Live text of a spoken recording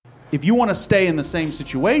If you want to stay in the same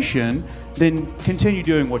situation, then continue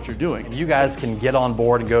doing what you're doing. You guys can get on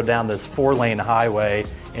board and go down this 4-lane highway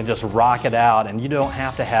and just rock it out, and you don't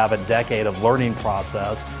have to have a decade of learning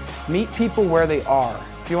process. Meet people where they are.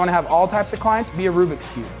 If you want to have all types of clients, be a Rubik's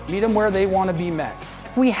Cube. Meet them where they want to be met.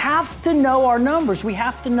 We have to know our numbers. We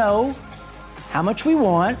have to know how much we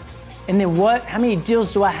want, and then how many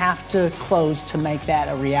deals do I have to close to make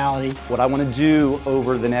that a reality? What I want to do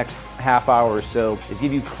over the next half hour or so is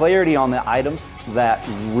give you clarity on the items that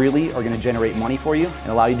really are going to generate money for you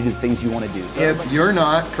and allow you to do the things you want to do. So if you're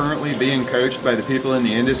not currently being coached by the people in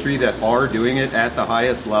the industry that are doing it at the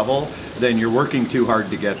highest level, then you're working too hard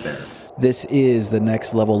to get there. This is the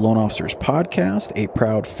Next Level Loan Officers Podcast, a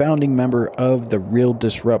proud founding member of the Real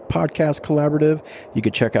Disrupt Podcast Collaborative. You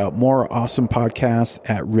can check out more awesome podcasts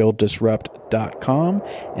at realdisrupt.com.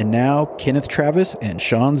 And now, Kenneth Travis and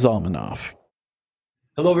Sean Zalmanoff.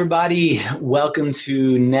 Hello, everybody. Welcome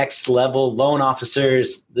to Next Level Loan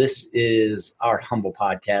Officers. This is our humble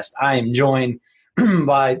podcast. I am joined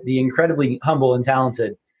by the incredibly humble and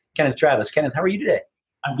talented Kenneth Travis. Kenneth, how are you today?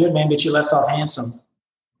 I'm good, man, but you left off handsome.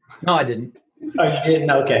 No, I didn't. Oh, you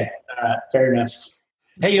didn't? Okay. All right. Fair enough.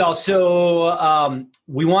 Hey, y'all. So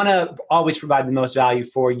we want to always provide the most value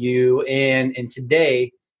for you. And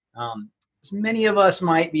today, as many of us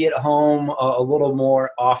might be at home a little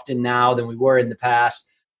more often now than we were in the past.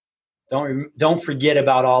 Don't forget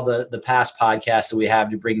about all the past podcasts that we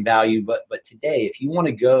have to bring value. But today, if you want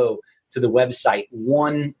to go to the website,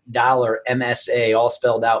 $1MSA, all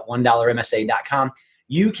spelled out, $1MSA.com,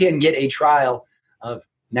 you can get a trial of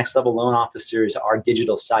Next Level Loan Officers, our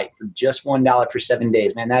digital site, for just $1 for 7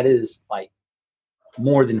 days. Man, that is like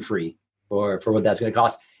more than free for what that's going to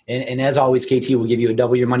cost. And as always, KT will give you a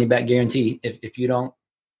double your money back guarantee. If you don't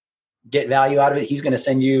get value out of it, he's going to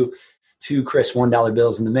send you 2 Chris $1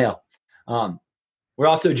 bills in the mail. We're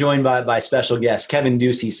also joined by special guest, Kevin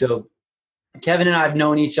Ducey. So Kevin and I have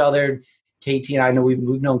known each other. KT and I know we've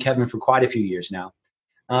known Kevin for quite a few years now.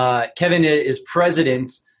 Kevin is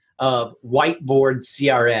president of Whiteboard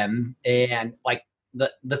CRM. And like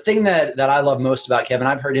the thing that I love most about Kevin,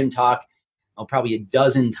 I've heard him talk probably a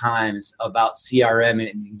dozen times about CRM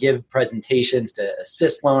and give presentations to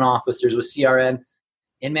assist loan officers with CRM.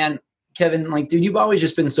 And man, Kevin, like, dude, you've always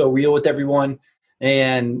just been so real with everyone.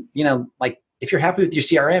 And, you know, like, if you're happy with your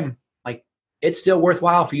CRM, like, it's still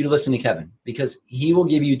worthwhile for you to listen to Kevin, because he will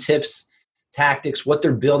give you tips, tactics, what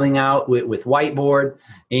they're building out with Whiteboard,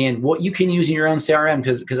 and what you can use in your own CRM.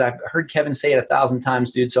 Because I've heard Kevin say it 1,000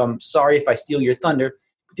 times, dude. So I'm sorry if I steal your thunder.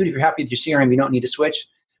 But dude, if you're happy with your CRM, you don't need to switch.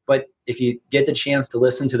 But if you get the chance to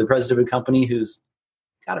listen to the president of a company who's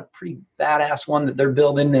got a pretty badass one that they're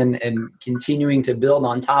building and continuing to build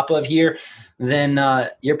on top of here, then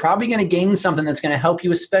you're probably going to gain something that's going to help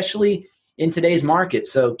you, especially in today's market.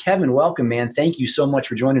 So Kevin, welcome, man. Thank you so much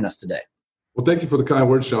for joining us today. Well, thank you for the kind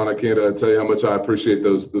words, Sean. I can't tell you how much I appreciate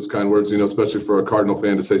those kind words, you know, especially for a Cardinal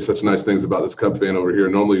fan to say such nice things about this Cub fan over here.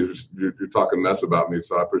 Normally you're talking mess about me,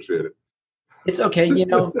 so I appreciate it. It's okay. You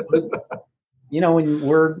know, when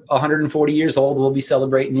we're 140 years old, we'll be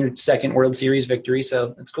celebrating your second World Series victory,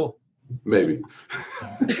 so it's cool. Maybe.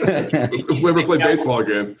 If we ever play baseball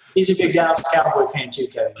again. He's a big Dallas Cowboy fan too,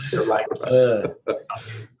 Kevin. So like,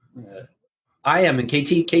 I am, and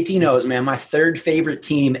KT knows, man. My third favorite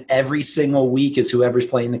team every single week is whoever's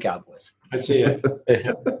playing the Cowboys. I see it.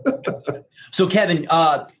 So, Kevin,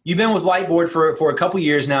 you've been with Whiteboard for a couple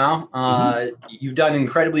years now. You've done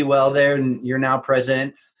incredibly well there, and you're now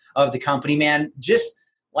president of the company, man. Just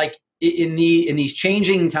like in these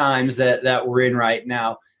changing times that we're in right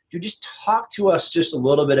now, you just talk to us just a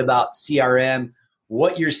little bit about CRM,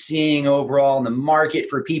 what you're seeing overall in the market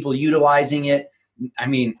for people utilizing it. I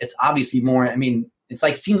mean, it's obviously more. I mean, it's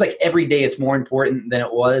like seems like every day it's more important than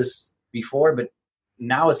it was before, but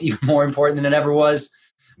now it's even more important than it ever was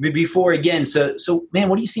before again. So man,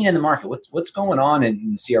 what are you seeing in the market? What's going on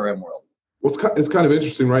in the CRM world? Well, it's kind of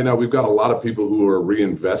interesting right now. We've got a lot of people who are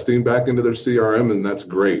reinvesting back into their CRM, and that's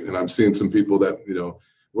great. And I'm seeing some people that, you know,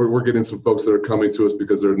 we're getting some folks that are coming to us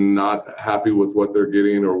because they're not happy with what they're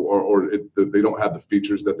getting, or they don't have the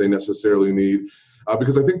features that they necessarily need.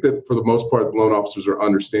 Because I think that for the most part, loan officers are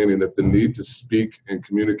understanding that the need to speak and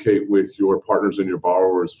communicate with your partners and your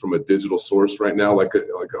borrowers from a digital source right now, like an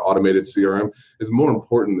automated CRM, is more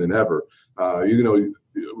important than ever.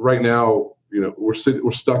 Right now, you know, we're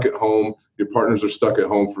stuck at home. Your partners are stuck at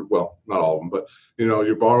home well, not all of them, but you know,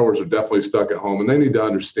 your borrowers are definitely stuck at home, and they need to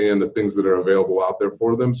understand the things that are available out there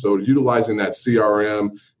for them. So utilizing that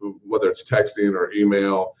CRM, whether it's texting or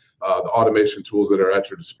email, the automation tools that are at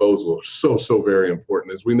your disposal are so very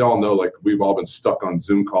important. As we all know, like we've all been stuck on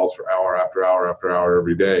Zoom calls for hour after hour after hour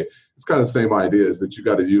every day. It's kind of the same idea, is that you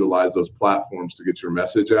got to utilize those platforms to get your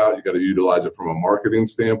message out. You got to utilize it from a marketing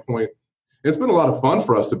standpoint. And it's been a lot of fun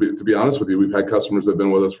for us, to be honest with you. We've had customers that have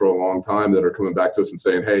been with us for a long time that are coming back to us and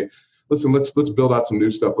saying, hey, listen, let's build out some new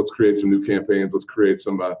stuff. Let's create some new campaigns. Let's create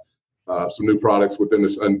some new products within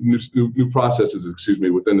this, new processes,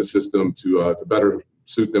 within the system to better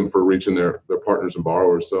suit them for reaching their partners and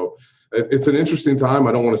borrowers. So it's an interesting time.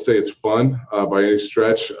 I don't want to say it's fun by any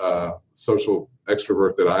stretch. Social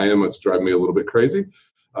extrovert that I am, it's driving me a little bit crazy.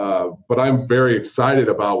 But I'm very excited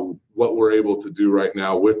about what we're able to do right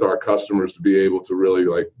now with our customers to be able to really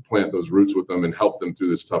like plant those roots with them and help them through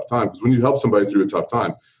this tough time. Because when you help somebody through a tough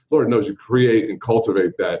time, Lord knows you create and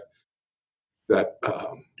cultivate that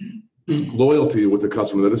loyalty with the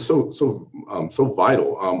customer that is so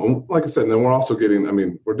vital. Like I said, and then we're also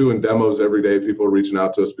we're doing demos every day. People are reaching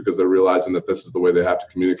out to us because they're realizing that this is the way they have to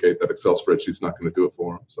communicate, that Excel spreadsheet's not going to do it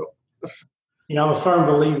for them. So, I'm a firm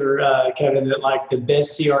believer, Kevin, that like the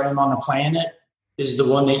best CRM on the planet is the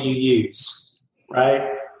one that you use,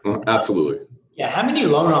 right? Absolutely. Yeah. How many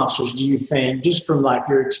loan officers do you think, just from like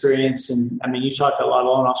your experience, and you talk to a lot of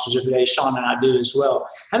loan officers every day, Sean and I do as well.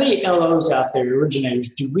 How many LOs out there, originators,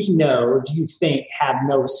 do we know or do you think have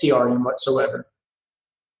no CRM whatsoever?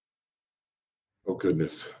 Oh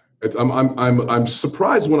goodness. I'm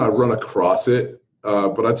surprised when I run across it,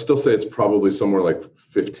 but I'd still say it's probably somewhere like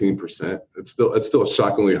 15%. It's still a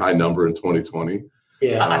shockingly high number in 2020.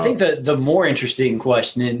 Yeah, I think the more interesting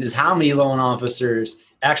question is how many loan officers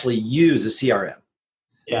actually use a CRM.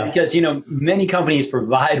 Yeah. Because, many companies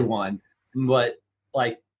provide one, but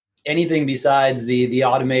like anything besides the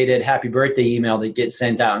automated happy birthday email that gets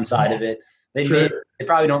sent out inside of it, they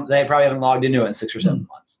probably haven't logged into it in 6 or 7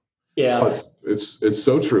 months. Yeah. It's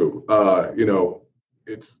so true.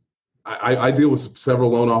 I deal with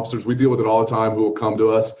several loan officers. We deal with it all the time, who will come to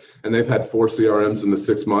us and they've had 4 CRMs in the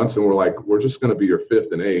 6 months, and we're like, we're just going to be your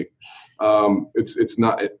 5th and 8th. It's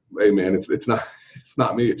not. Hey man, it's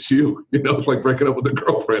not me. It's you. It's like breaking up with a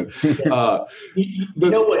girlfriend. You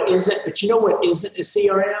know what isn't? But you know what isn't a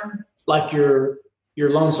CRM? Like your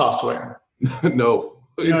loan software. No,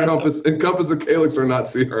 Encompass and Calyx are not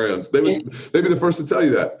CRMs. They'd be the first to tell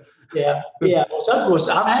you that. Yeah. Well, some of course,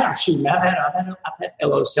 I've had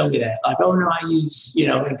LOs tell me that, like, oh no, I use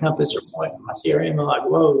Encompass or Point for my CRM. I'm like,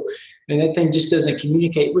 whoa, and that thing just doesn't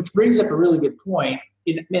communicate. Which brings up a really good point.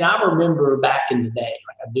 I remember back in the day,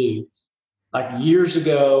 like I do, like years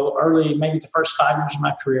ago, early, maybe the first 5 years of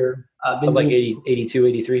my career. I was like 82,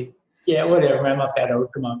 83. Yeah, whatever. I'm not that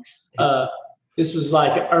old. Come on. This was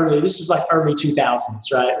like early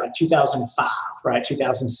 2000s, right? Like 2005, right?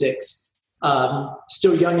 2006.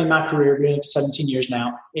 Still young in my career, been for 17 years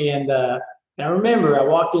now. And I remember I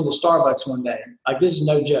walked into Starbucks one day, like this is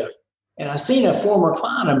no joke. And I seen a former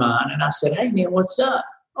client of mine and I said, hey man, what's up?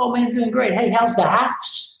 Oh man, doing great. Hey, how's the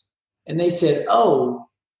house? And they said, oh,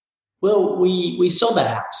 well, we sold the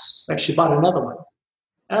house. Actually bought another one.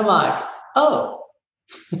 And I'm like, oh,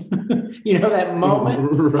 that moment.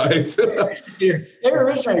 Right. Every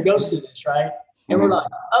originator goes through this, right? And we're like,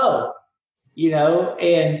 oh,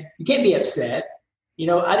 and you can't be upset.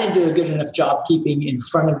 I didn't do a good enough job keeping in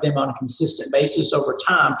front of them on a consistent basis over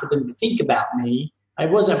time for them to think about me. I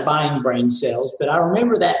wasn't buying brain cells, but I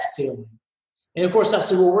remember that feeling. And of course I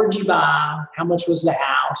said, well, where'd you buy? How much was the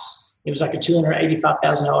house? It was like a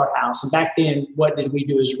 $285,000 house. And back then, what did we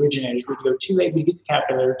do as originators? We'd go we get the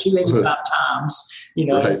calculator, 285 times,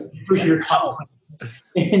 right. For your call.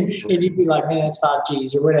 And you'd be like, man, that's 5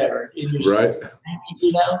 G's or whatever. And right.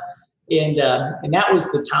 And that was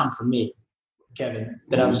the time for me, Kevin,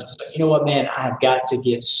 that I was just like, you know what, man, I have got to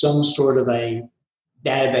get some sort of a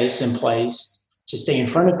database in place to stay in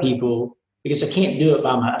front of people, because I can't do it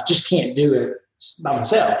I just can't do it by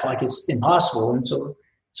myself. Like it's impossible. And so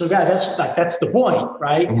guys, that's the point,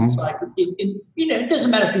 right? Mm-hmm. It's like, it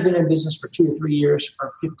doesn't matter if you've been in business for 2 or 3 years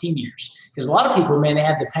or 15 years, because a lot of people, man, they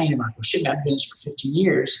have the pain of like, well, shit, I've been in business for 15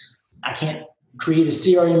 years. I can't create a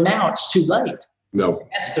CRM now. It's too late. No,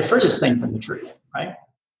 that's the furthest thing from the truth, right?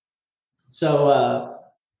 So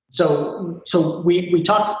we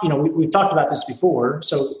talked. We've talked about this before.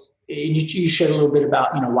 So you shared a little bit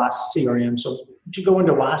about why CRM. So you go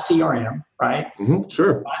into why CRM, right? Mm-hmm,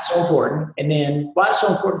 sure. Why it's so important, and then why it's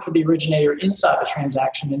so important for the originator inside the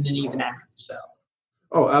transaction, and then even after the sale.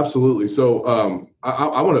 Oh, absolutely. So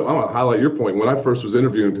I want to highlight your point. When I first was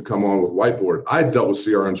interviewing to come on with Whiteboard, I dealt with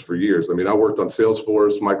CRMs for years. I worked on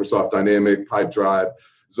Salesforce, Microsoft Dynamics, Pipedrive,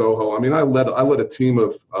 Zoho. I led a team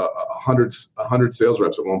of 100 sales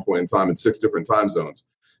reps at one point in time in 6 different time zones.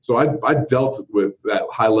 So I dealt with that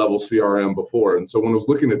high level CRM before. And so when I was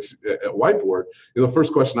looking at Whiteboard, the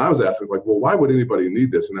first question I was asking is like, well, why would anybody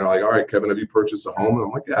need this? And they're like, all right, Kevin, have you purchased a home? And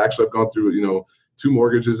I'm like, yeah, actually I've gone through, 2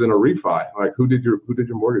 mortgages and a refi. Like, who did your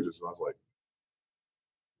mortgages? And I was like,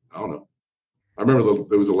 I don't know. I remember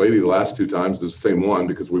there was a lady the last 2 times, the same one,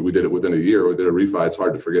 because we did it within a year. We did a refi. It's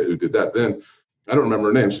hard to forget who did that. Then I don't remember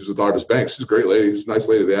her name. She was with Harvest Bank. She's a great lady. She's a nice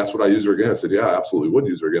lady. They asked would I use her again. I said, yeah, I absolutely would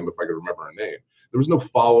use her again if I could remember her name. There was no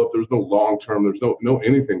follow-up. There was no long-term. There's no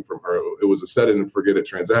anything from her. It was a set-it-and-forget-it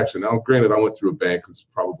transaction. Now, granted, I went through a bank. It's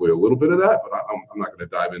probably a little bit of that, but I'm not going to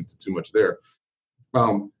dive into too much there.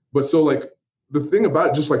 But so, like, the thing about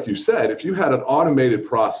it, just like you said, if you had an automated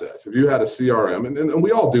process, if you had a CRM, and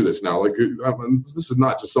we all do this now, like this is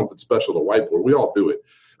not just something special to Whiteboard. We all do it.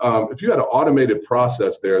 If you had an automated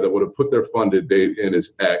process there that would have put their funded date in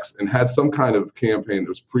as X and had some kind of campaign that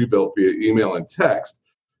was pre-built via email and text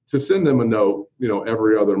to send them a note,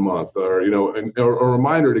 every other month, or, a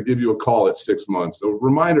reminder to give you a call at 6 months, a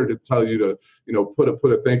reminder to tell you to, put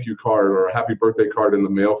a thank you card or a happy birthday card in the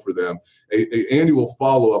mail for them, a annual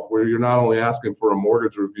follow-up where you're not only asking for a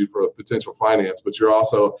mortgage review for a potential finance, but you're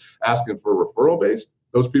also asking for referral based.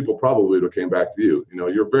 Those people probably would have came back to you.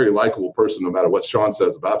 You're a very likable person, no matter what Sean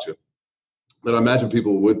says about you. But I imagine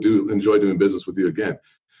people would enjoy doing business with you again.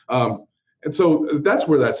 And so that's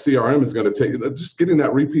where that CRM is going to take, just getting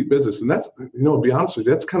that repeat business. And that's, to be honest with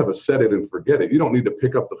you, that's kind of a set it and forget it. You don't need to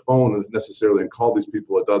pick up the phone necessarily and call these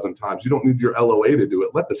people a dozen times. You don't need your LOA to do it.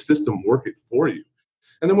 Let the system work it for you.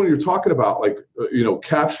 And then when you're talking about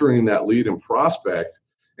capturing that lead and prospect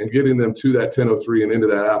and getting them to that 1003 and into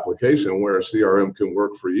that application where a CRM can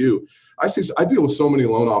work for you, I deal with so many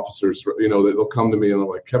loan officers, that they'll come to me and they're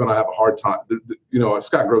like, Kevin, I have a hard time.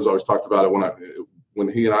 Scott Groves always talked about it when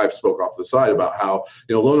he and I spoke off the side about how,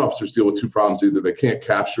 loan officers deal with 2 problems. Either they can't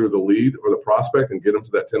capture the lead or the prospect and get them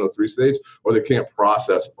to that 1003 stage, or they can't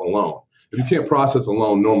process a loan. If you can't process a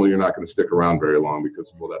loan, normally you're not going to stick around very long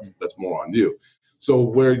because, well, that's more on you. So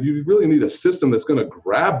where you really need a system that's going to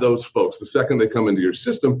grab those folks the second they come into your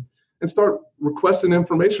system and start requesting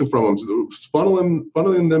information from them,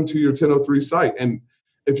 funneling them to your 1003 site. And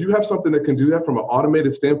if you have something that can do that from an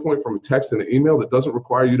automated standpoint, from a text and an email that doesn't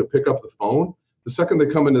require you to pick up the phone, the second they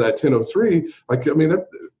come into that 1003,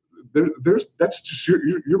 that's just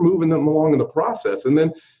you're moving them along in the process. And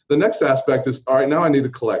then the next aspect is, all right, now I need to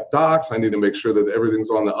collect docs. I need to make sure that everything's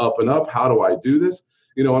on the up and up. How do I do this?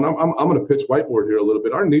 And I'm going to pitch Whiteboard here a little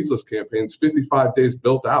bit. Our needs list campaign is 55 days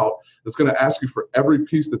built out. It's going to ask you for every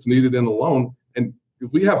piece that's needed in the loan. And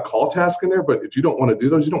we have call tasks in there, but if you don't want to do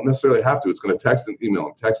those, you don't necessarily have to. It's going to text and email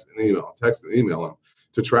them, text and email them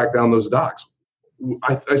to track down those docs.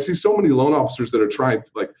 I see so many loan officers that are trying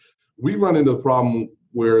to, we run into the problem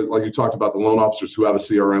where, like you talked about, the loan officers who have a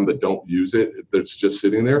CRM that don't use it, that's just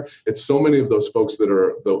sitting there. It's so many of those folks that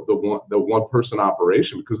are the one person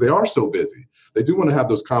operation because they are so busy. They do want to have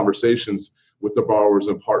those conversations with the borrowers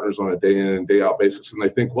and partners on a day in and day out basis. And they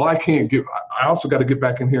think, well, I also got to get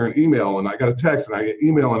back in here and email, and I got to text, and I get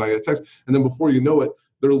email, and I get text. And then before you know it,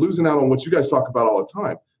 they're losing out on what you guys talk about all the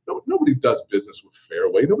time. Nobody does business with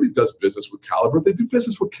Fairway. Nobody does business with Caliber. They do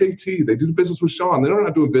business with KT. They do business with Sean. They're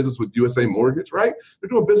not doing business with USA Mortgage, right? They're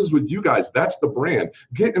doing business with you guys. That's the brand.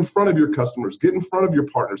 Get in front of your customers. Get in front of your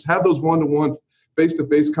partners. Have those one-to-one,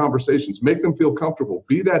 face-to-face conversations. Make them feel comfortable.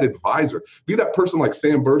 Be that advisor. Be that person like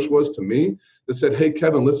Sam Bursch was to me that said, hey,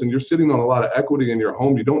 Kevin, listen, you're sitting on a lot of equity in your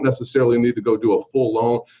home. You don't necessarily need to go do a full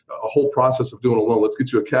loan, a whole process of doing a loan. Let's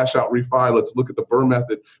get you a cash out refi. Let's look at the BRRRR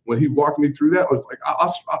method. When he walked me through that, I was like,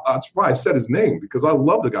 that's why I said his name, because I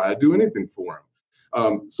love the guy. I'd do anything for him.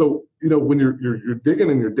 So, when you're digging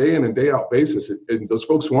in your day in and day out basis, and those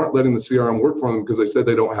folks who aren't letting the CRM work for them because they said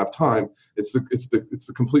they don't have time, it's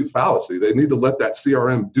the complete fallacy. They need to let that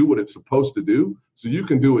CRM do what it's supposed to do, so you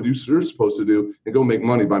can do what you're supposed to do and go make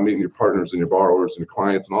money by meeting your partners and your borrowers and your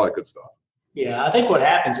clients and all that good stuff. Yeah, I think what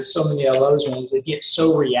happens is so many LOs, they get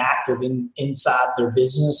so reactive inside their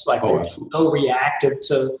business, they're so reactive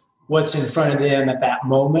to what's in front of them at that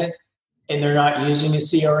moment. And they're not using a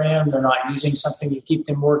CRM. They're not using something to keep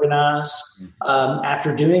them organized.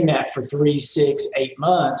 After doing that for 3, 6, 8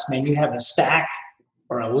 months, you have a stack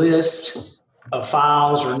or a list of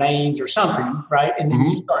files or names or something, right? And then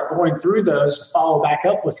you start going through those to follow back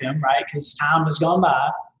up with them, right? Because time has gone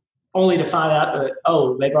by, only to find out that,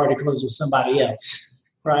 they've already closed with somebody else,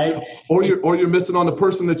 right? Or you're missing on the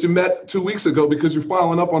person that you met 2 weeks ago because you're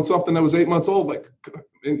following up on something that was 8 months old.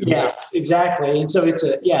 Yeah, exactly. And so it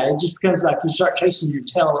just becomes like you start chasing your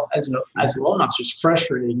tail as a loan officer. It's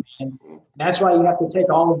frustrating, and that's why you have to take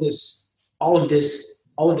all of this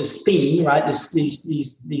theme, right?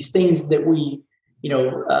 These things that we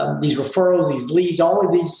these referrals, these leads, all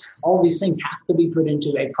of these things have to be put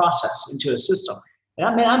into a process, into a system. And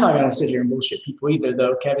I mean, I'm not going to sit here and bullshit people either,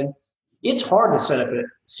 though, Kevin. It's hard to set up a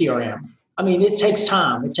CRM. I mean, it takes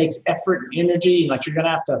time. It takes effort and energy. Like, you're going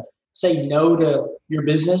to have to say no to your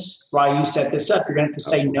business while you set this up. You're going to have to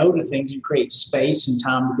say no to things and create space and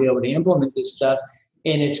time to be able to implement this stuff.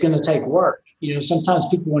 And it's going to take work. Sometimes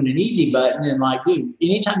people want an easy button, and like, dude,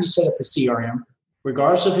 anytime you set up a CRM,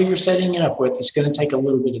 regardless of who you're setting it up with, it's going to take a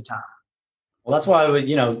little bit of time. Well, that's why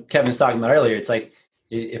Kevin was talking about earlier. It's like,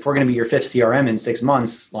 if we're going to be your fifth CRM in 6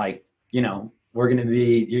 months, like, you're going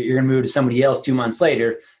to move to somebody else 2 months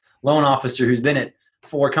later, loan officer who's been at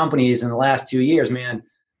 4 companies in the last 2 years, man,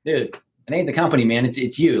 dude, it ain't the company, man.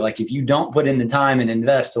 It's you. Like, if you don't put in the time and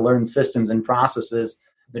invest to learn systems and processes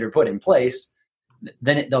that are put in place,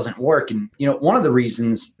 then it doesn't work. And, one of the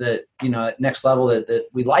reasons that, at Next Level that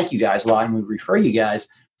we like you guys a lot and we refer you guys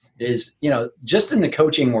is, just in the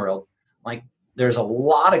coaching world, like, there's a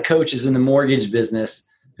lot of coaches in the mortgage business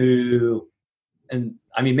who, and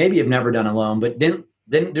I mean, maybe have never done a loan, but didn't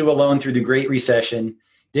do a loan through the Great Recession,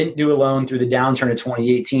 didn't do a loan through the downturn of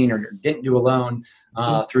 2018, or didn't do a loan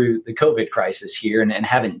through the COVID crisis here, and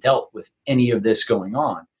haven't dealt with any of this going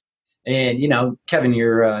on. And, Kevin,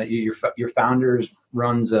 your founder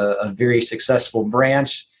runs a very successful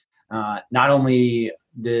branch. Not only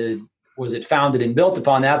was it founded and built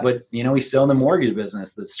upon that, but, he's still in the mortgage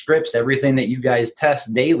business. The scripts, everything that you guys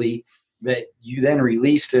test daily that you then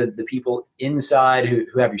release to the people inside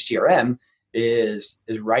who have your CRM is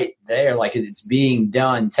right there. Like, it's being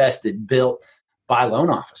done, tested, built by loan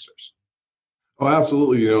officers. Oh,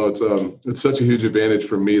 absolutely. It's such a huge advantage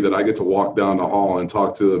for me that I get to walk down the hall and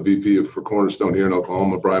talk to the VP for Cornerstone here in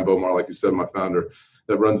Oklahoma, Brian Bomar, like you said, my founder,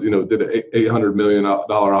 that runs, did an $800 million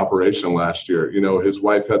operation last year. His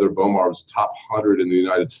wife, Heather Bomar, was top 100 in the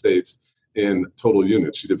United States in total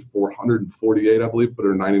units. She did 448, I believe, put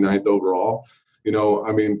her 99th overall.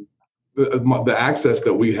 The access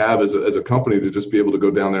that we have as a company to just be able to go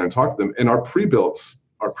down there and talk to them, and our pre-built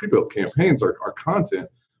campaigns, our content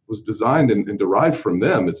was designed and derived from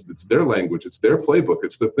them. It's their language, it's their playbook,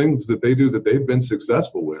 it's the things that they do that they've been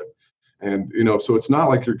successful with. And, so it's not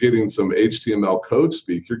like you're getting some HTML code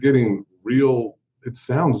speak, you're getting real, it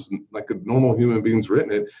sounds like a normal human being's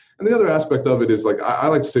written it. And the other aspect of it is, like, I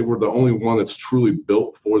like to say we're the only one that's truly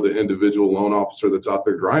built for the individual loan officer that's out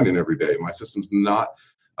there grinding every day. My system's not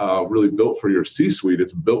really built for your C-suite.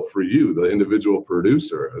 It's built for you, the individual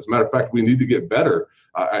producer. As a matter of fact, we need to get better.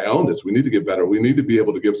 I own this. We need to get better. We need to be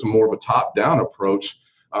able to give some more of a top-down approach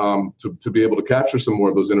to be able to capture some more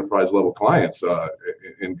of those enterprise-level clients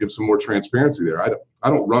and give some more transparency there. I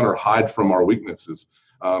don't run or hide from our weaknesses.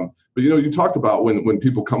 But, you talked about when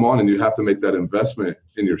people come on and you have to make that investment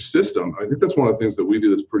in your system. I think that's one of the things that we do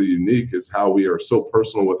that's pretty unique, is how we are so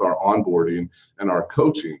personal with our onboarding and our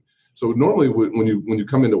coaching. So normally when you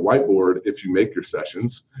come into Whiteboard, if you make your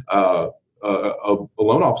sessions, a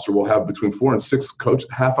loan officer will have between 4 and 6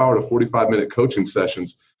 half-hour to 45-minute coaching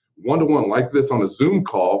sessions, one-to-one like this, on a Zoom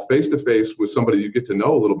call, face-to-face with somebody you get to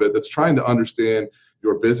know a little bit, that's trying to understand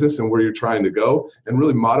your business and where you're trying to go, and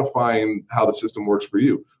really modifying how the system works for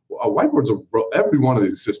you. Every one of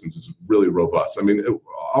these systems is really robust. I mean,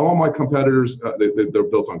 all my competitors, they're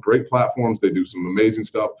built on great platforms. They do some amazing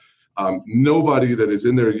stuff. Nobody that is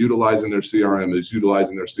in there utilizing their CRM is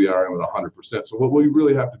utilizing their CRM at 100%. So what we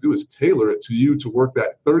really have to do is tailor it to you to work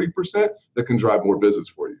that 30% that can drive more business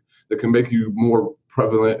for you, that can make you more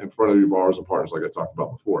prevalent in front of your borrowers and partners, like I talked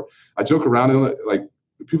about before. I joke around in it, like,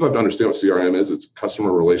 people have to understand what CRM is. It's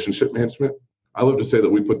customer relationship management. I love to say that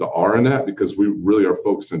we put the R in that because we really are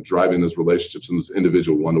focused on driving those relationships and those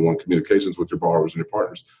individual one-to-one communications with your borrowers and your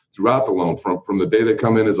partners throughout the loan, from the day they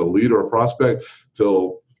come in as a lead or a prospect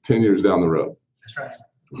till 10 years down the road. That's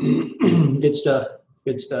right. Good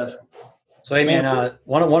stuff. So, hey, man,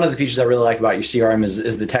 one of the features I really like about your CRM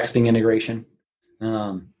is the texting integration.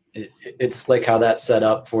 It's slick how that's set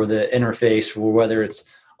up for the interface, for whether it's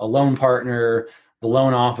a loan partner, the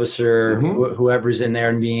loan officer, whoever's in there,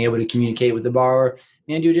 and being able to communicate with the borrower.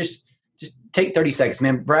 Man, dude, just take 30 seconds,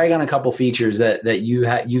 man. Brag on a couple features that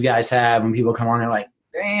you guys have when people come on. They're like,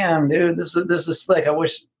 damn, dude, this is slick. I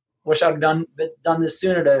wish I'd done this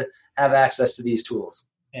sooner to have access to these tools.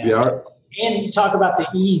 Yeah. And talk about the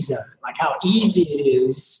ease of it, like how easy it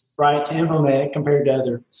is, right, to implement compared to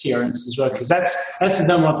other CRMs as well. Because that's the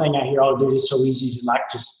number one thing I hear. Oh, dude, it's so easy to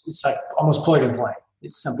it's like almost plug and play.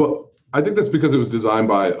 It's simple. Well, I think that's because it was designed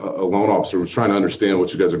by a loan officer who's trying to understand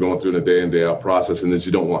what you guys are going through in a day in, day out process. And that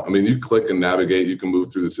you don't want, I mean, you click and navigate, you can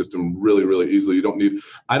move through the system really, really easily.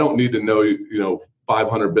 I don't need to know,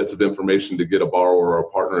 500 bits of information to get a borrower or a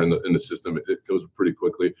partner in the system. It goes pretty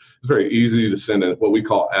quickly. It's very easy to send in what we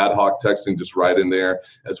call ad hoc texting, just right in there,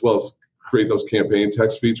 as well as create those campaign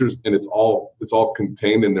text features, and it's all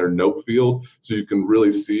contained in their note field, so you can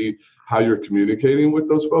really see how you're communicating with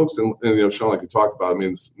those folks. And Sean, like you talked about, I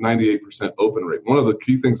mean, it's 98% open rate. One of the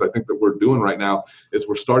key things I think that we're doing right now is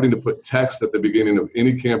we're starting to put text at the beginning of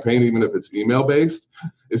any campaign, even if it's email based,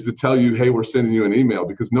 is to tell you, hey, we're sending you an email,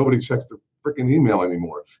 because nobody checks their freaking email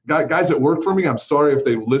anymore. Guys that work for me, I'm sorry if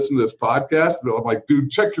they listen to this podcast, I'm like, dude,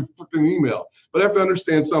 check your freaking email. But I have to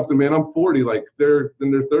understand something, man. I'm 40, like they're in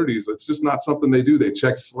their 30s. It's just not something they do. They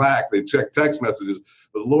check Slack, they check text messages.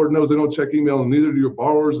 But Lord knows they don't check email, and neither do your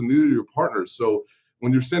borrowers and neither do your partners. So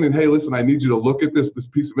when you're sending, hey, listen, I need you to look at this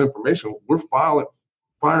piece of information, we're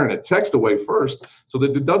firing a text away first so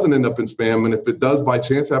that it doesn't end up in spam. And if it does by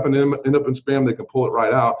chance happen to end up in spam, they can pull it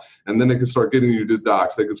right out. And then they can start getting you to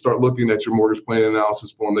docs. They can start looking at your mortgage plan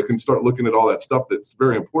analysis form. They can start looking at all that stuff that's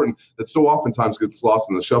very important that so oftentimes gets lost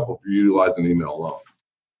in the shuffle if you're utilizing email alone.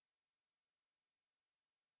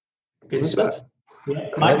 Good stuff. Yeah,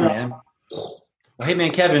 man. Well, hey,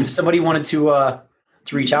 man, Kevin, if somebody wanted to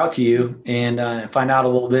reach out to you and find out a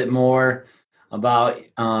little bit more about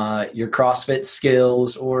your CrossFit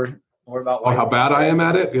skills or about how bad I am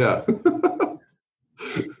at it, yeah.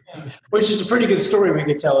 Which is a pretty good story we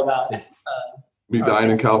could tell about. Me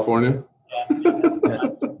dying in California. Yeah.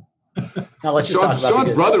 I'll let you talk about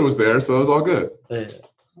Sean's brother was there, so it was all good. So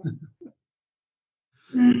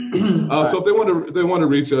if they want to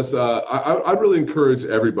reach us, I really encourage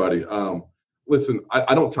everybody. Listen,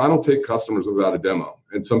 I don't take customers without a demo.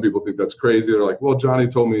 And some people think that's crazy. They're like, well, Johnny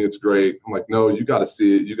told me it's great. I'm like, no, you got to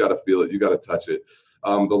see it. You got to feel it. You got to touch it.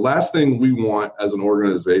 The last thing we want as an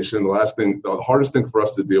organization, the hardest thing for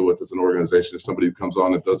us to deal with as an organization is somebody who comes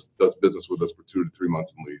on and does business with us for 2 to 3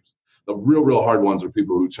 months and leaves. The real hard ones are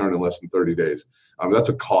people who churn in less than 30 days. That's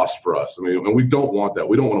a cost for us. I mean, and we don't want that.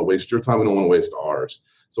 We don't want to waste your time. We don't want to waste ours.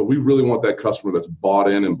 So we really want that customer that's bought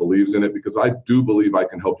in and believes in it, because I do believe I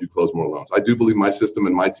can help you close more loans. I do believe my system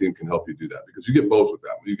and my team can help you do that, because you get both with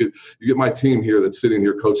them. You get my team here that's sitting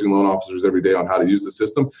here coaching loan officers every day on how to use the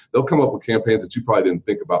system. They'll come up with campaigns that you probably didn't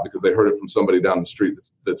think about because they heard it from somebody down the street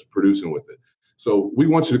that's producing with it. So we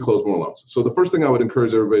want you to close more loans. So the first thing I would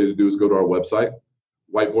encourage everybody to do is go to our website,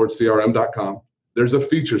 whiteboardcrm.com. There's a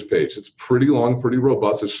features page. It's pretty long, pretty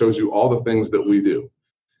robust. It shows you all the things that we do.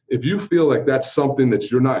 If you feel like that's something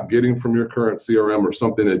that you're not getting from your current CRM or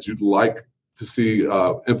something that you'd like to see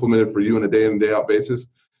implemented for you on a day in and day out basis,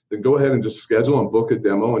 then go ahead and just schedule and book a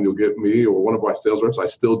demo, and you'll get me or one of my sales reps. I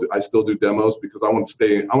still do demos because I want to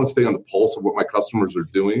stay on the pulse of what my customers are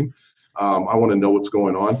doing. I want to know what's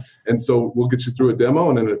going on. And so we'll get you through a demo,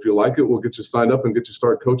 and then if you like it, we'll get you signed up and get you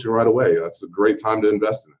started coaching right away. That's a great time to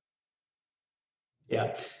invest in it.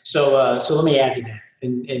 Yeah. So let me add to that.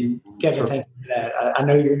 And Kevin, sure. Thank you for that. I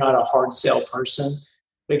know you're not a hard sell person,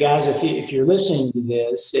 but guys, if you're listening to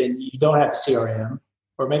this and you don't have a CRM,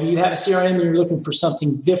 or maybe you have a CRM and you're looking for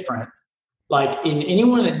something different, like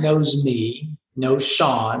anyone that knows me, knows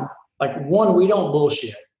Sean, like one, we don't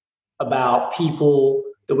bullshit about people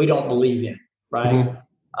that we don't believe in, right?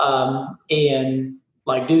 Mm-hmm. And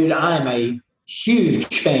like, dude, I am a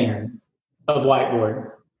huge fan of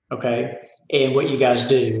Whiteboard, okay? And what you guys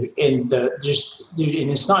do, and and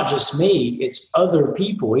it's not just me; it's other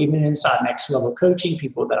people, even inside Next Level Coaching,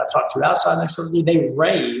 people that I've talked to outside Next Level, they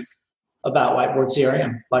rave about Whiteboard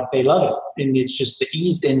CRM, like they love it, and it's just the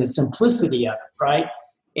ease and the simplicity of it, right?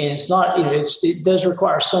 And it's not, it does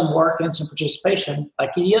require some work and some participation,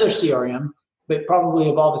 like any other CRM, but probably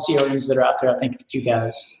of all the CRMs that are out there, I think that you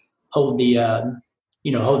guys hold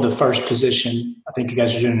the first position. I think you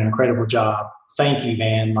guys are doing an incredible job. Thank you,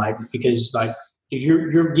 man. Because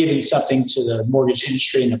you're giving something to the mortgage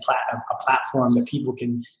industry and a platform that people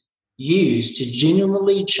can use to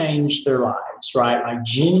genuinely change their lives, right? Like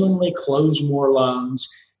genuinely close more loans,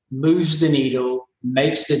 moves the needle,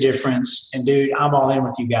 makes the difference. And dude, I'm all in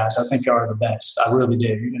with you guys. I think you are the best. I really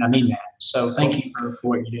do. And I mean that. So thank you for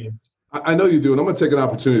what you do. I know you do. And I'm going to take an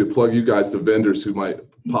opportunity to plug you guys to vendors who might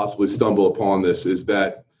possibly stumble upon this, is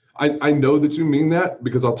that I know that you mean that,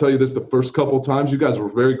 because I'll tell you this, the first couple of times you guys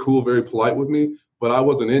were very cool, very polite with me, but I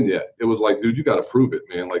wasn't in yet. It was like, dude, you got to prove it,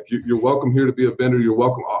 man. Like you're welcome here to be a vendor. You're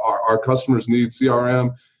welcome. Our customers need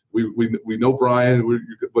CRM. We know Brian,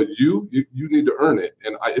 but you need to earn it.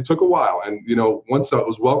 And it took a while. And, once I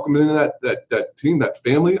was welcomed into that team, that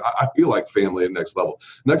family, I feel like family at Next Level.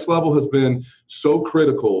 Next Level has been so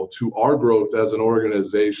critical to our growth as an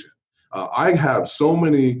organization. I have so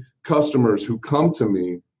many customers who come to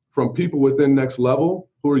me from people within Next Level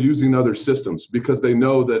who are using other systems because they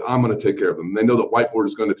know that I'm going to take care of them. They know that Whiteboard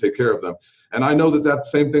is going to take care of them. And I know that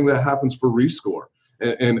that's the same thing that happens for Rescore.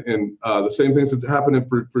 And the same things that's happening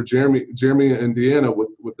for Jeremy and Deanna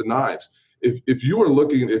with the knives. If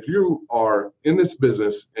you are in this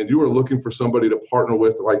business and you are looking for somebody to partner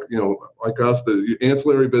with, like us, the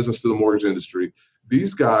ancillary business to the mortgage industry,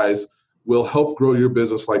 these guys will help grow your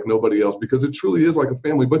business like nobody else, because it truly is like a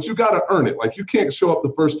family. But you got to earn it. Like, you can't show up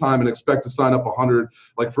the first time and expect to sign up 100,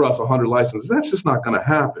 like for us, 100 licenses. That's just not going to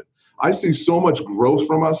happen. I see so much growth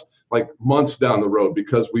from us, like months down the road,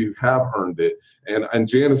 because we have earned it. And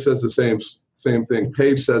Janice says the same thing.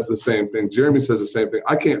 Paige says the same thing. Jeremy says the same thing.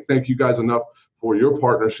 I can't thank you guys enough for your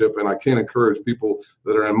partnership, and I can't encourage people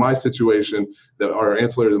that are in my situation that are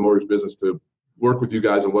ancillary to the mortgage business to work with you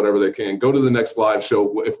guys in whatever they can. Go to the next live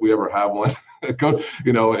show if we ever have one. Go,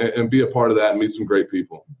 and be a part of that and meet some great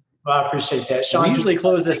people. Well, I appreciate that. Sean, we usually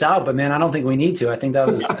close this out, but man, I don't think we need to. I think you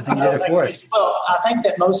did it for us. Well, I think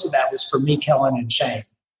that most of that was for me, Kellen, and Shane.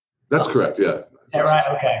 That's correct. Yeah. Is that right?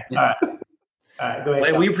 Okay. All right. All right. Go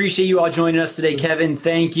ahead. Well, we appreciate you all joining us today. Kevin,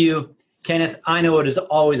 thank you. Kenneth, I know it is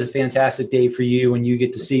always a fantastic day for you when you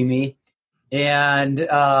get to see me. And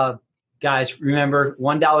guys, remember,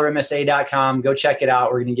 $1msa.com. Go check it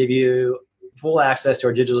out. We're going to give you full access to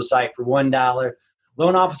our digital site for $1.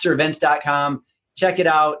 Loanofficerevents.com. Check it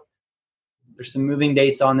out. There's some moving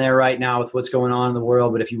dates on there right now with what's going on in the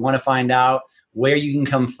world. But if you want to find out where you can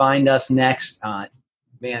come find us next,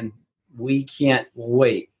 man, we can't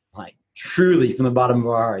wait. Like, truly from the bottom of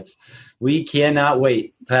our hearts, we cannot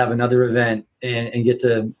wait to have another event and get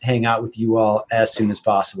to hang out with you all as soon as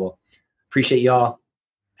possible. Appreciate y'all.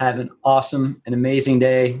 Have an awesome and amazing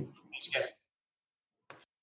day. Thanks,